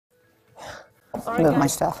move my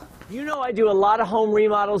stuff. You know I do a lot of home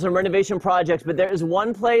remodels and renovation projects, but there is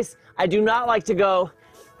one place I do not like to go,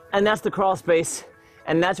 and that's the crawl space.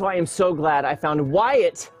 And that's why I'm so glad I found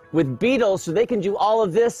Wyatt with Beadles so they can do all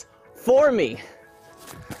of this for me.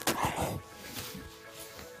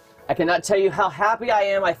 I cannot tell you how happy I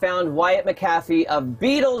am I found Wyatt McAfee of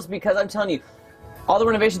Beadles, because I'm telling you, all the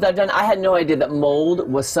renovations I've done, I had no idea that mold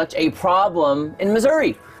was such a problem in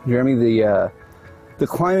Missouri. Jeremy, the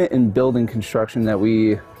climate in building construction that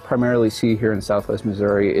we primarily see here in Southwest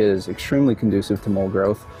Missouri is extremely conducive to mold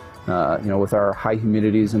growth. You know, with our high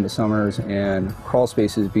humidities in the summers and crawl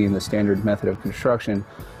spaces being the standard method of construction,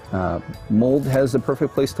 mold has the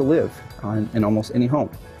perfect place to live in almost any home.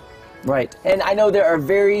 Right, and I know there are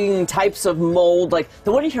varying types of mold, like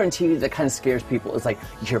the one you hear on TV that kind of scares people is like,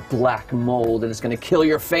 you hear black mold and it's going to kill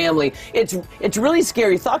your family. It's really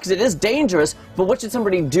scary thought because it is dangerous, but what should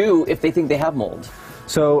somebody do if they think they have mold?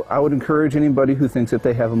 So I would encourage anybody who thinks that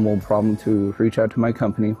they have a mold problem to reach out to my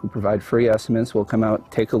company. We provide free estimates. We'll come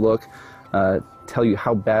out, take a look, tell you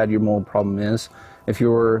how bad your mold problem is. If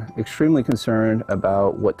you're extremely concerned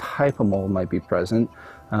about what type of mold might be present,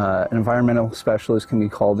 an environmental specialist can be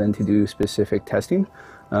called in to do specific testing.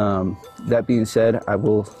 That being said, I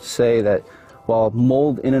will say that while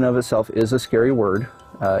mold in and of itself is a scary word,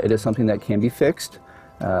 it is something that can be fixed,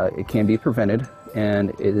 it can be prevented, and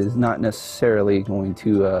it is not necessarily going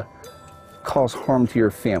to cause harm to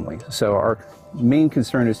your family. So our main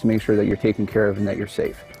concern is to make sure that you're taken care of and that you're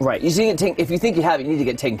safe. Right. If you think you have it, you need to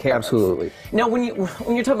get taken care of. Absolutely. Now, when you're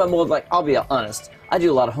talking about mold, like, I'll be honest, I do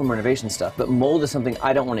a lot of home renovation stuff, but mold is something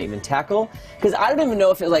I don't want to even tackle, because I don't even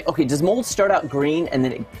know if it's like, okay, does mold start out green and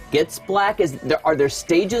then it gets black? Are there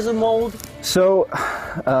stages of mold? So,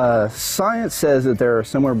 science says that there are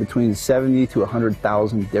somewhere between 70 to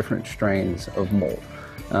 100,000 different strains of mold.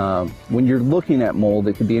 When you're looking at mold,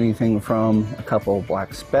 it could be anything from a couple of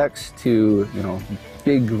black specks to, you know,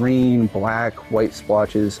 big green, black, white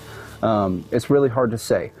splotches. It's really hard to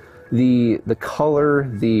say. The color,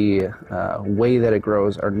 the way that it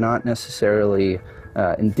grows are not necessarily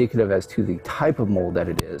indicative as to the type of mold that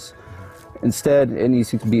it is. Instead, it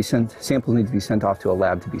needs to be samples need to be sent off to a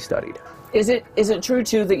lab to be studied. Is it true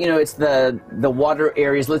too that, you know, it's the water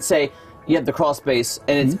areas? Let's say you have the crawl space,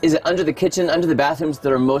 and is it under the kitchen, under the bathrooms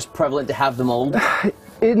that are most prevalent to have the mold?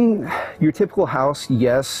 In your typical house,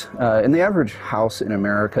 yes. In the average house in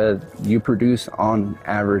America, you produce on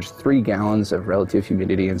average 3 gallons of relative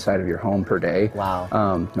humidity inside of your home per day. Wow.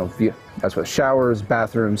 You know, that's with showers,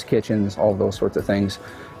 bathrooms, kitchens, all those sorts of things.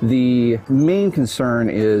 The main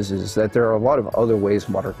concern is that there are a lot of other ways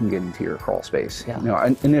water can get into your crawl space. Yeah. You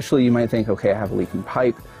know, initially you might think, okay, I have a leaking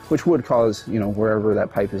pipe, which would cause, you know, wherever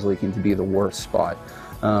that pipe is leaking to be the worst spot.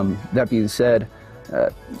 That being said,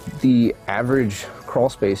 the average crawl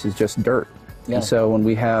space is just dirt. Yeah. And so when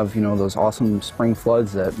we have, you know, those awesome spring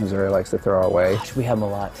floods that Missouri likes to throw our way. Gosh, we have them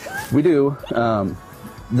a lot. We do.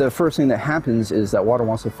 The first thing that happens is that water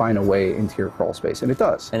wants to find a way into your crawl space, and it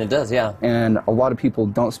does. And it does, yeah. And a lot of people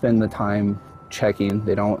don't spend the time checking.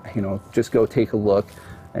 They don't, you know, just go take a look.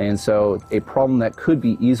 And so a problem that could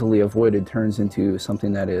be easily avoided turns into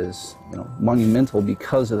something that is, you know, monumental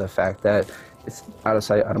because of the fact that it's out of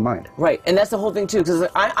sight, out of mind. Right, and that's the whole thing too, because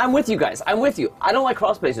I'm with you guys. I'm with you. I don't like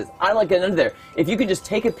crawl spaces. I don't like getting under there. If you could just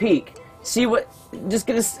take a peek, see what, just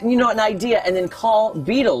get a, you know, an idea, and then call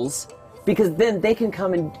Beadles, because then they can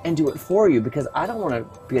come and do it for you, because I don't want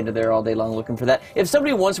to be under there all day long looking for that. If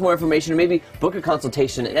somebody wants more information, maybe book a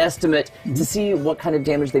consultation, an estimate, to see what kind of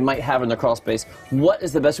damage they might have in their crawl space, what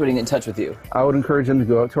is the best way to get in touch with you? I would encourage them to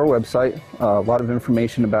go out to our website. A lot of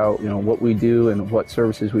information about, you know, what we do and what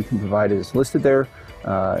services we can provide is listed there.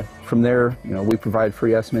 From there, you know, we provide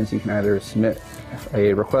free estimates. You can either submit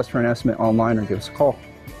a request for an estimate online or give us a call.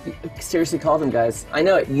 Seriously, call them, guys. I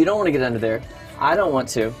know it. You don't want to get under there. I don't want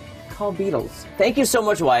to. Call Beadles. Thank you so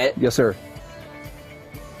much, Wyatt. Yes, sir.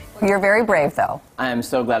 You're very brave, though. I am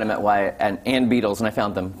so glad I met Wyatt and Beadles, and I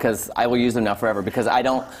found them, because I will use them now forever, because I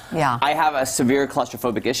don't... Yeah. I have a severe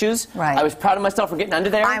claustrophobic issues. Right. I was proud of myself for getting under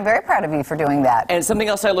there. I'm very proud of you for doing that. And something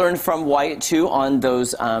else I learned from Wyatt, too, on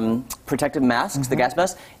those protective masks, the gas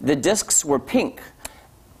masks, the discs were pink.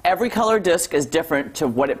 Every color disc is different to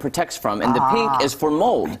what it protects from, and the pink is for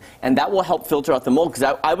mold, and that will help filter out the mold,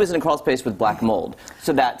 because I was in a crawl space with black mold,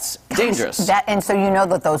 so that's dangerous. And so you know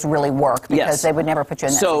that those really work, because they would never put you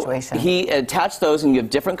in that situation. So he attached those, and you have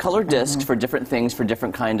different color discs for different things, for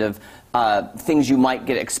different kind of things you might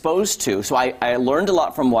get exposed to. So I learned a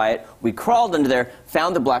lot from Wyatt. We crawled under there,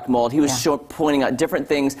 found the black mold. He was pointing out different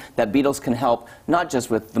things that Beadles can help, not just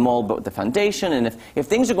with the mold, but with the foundation. And if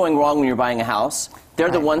things are going wrong when you're buying a house, They're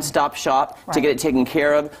the one-stop shop to get it taken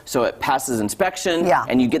care of, so it passes inspection,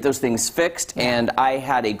 and you get those things fixed, and I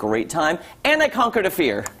had a great time, and I conquered a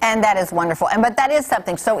fear. And that is wonderful. But that is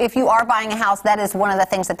something. So if you are buying a house, that is one of the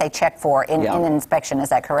things that they check for in an inspection. Is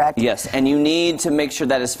that correct? Yes, and you need to make sure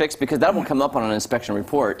that is fixed because that will come up on an inspection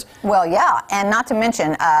report. Well, yeah, and not to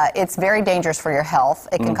mention, it's very dangerous for your health.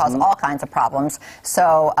 It can cause all kinds of problems.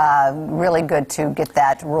 So really good to get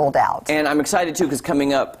that ruled out. And I'm excited, too, because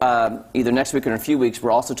coming up either next week or in a few weeks,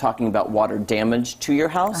 we're also talking about water damage to your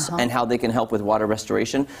house and how they can help with water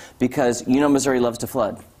restoration because, you know, Missouri loves to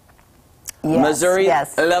flood. Yes, Missouri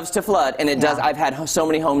loves to flood, and it does. I've had so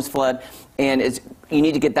many homes flood, and you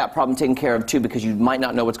need to get that problem taken care of, too, because you might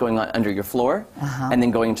not know what's going on under your floor, and then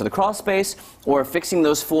going into the crawl space, or fixing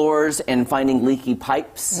those floors and finding leaky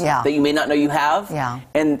pipes that you may not know you have.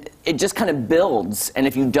 And it just kind of builds, and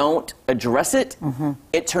if you don't address it,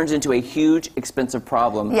 it turns into a huge, expensive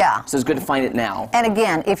problem. So it's good to find it now. And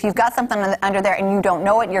again, if you've got something under there and you don't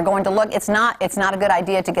know it, you're going to look. It's not a good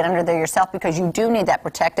idea to get under there yourself because you do need that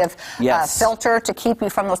protective filter to keep you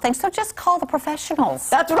from those things. So just call the professionals.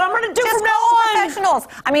 That's what I'm going to do. Just call the professionals.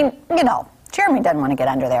 I mean, you know, Jeremy doesn't want to get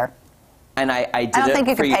under there. And I did it for you. I don't think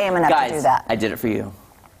you can pay him enough to do that. I did it for you.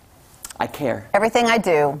 I care. Everything I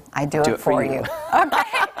do it for you. Okay.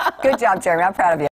 Good job, Jeremy. I'm proud of you.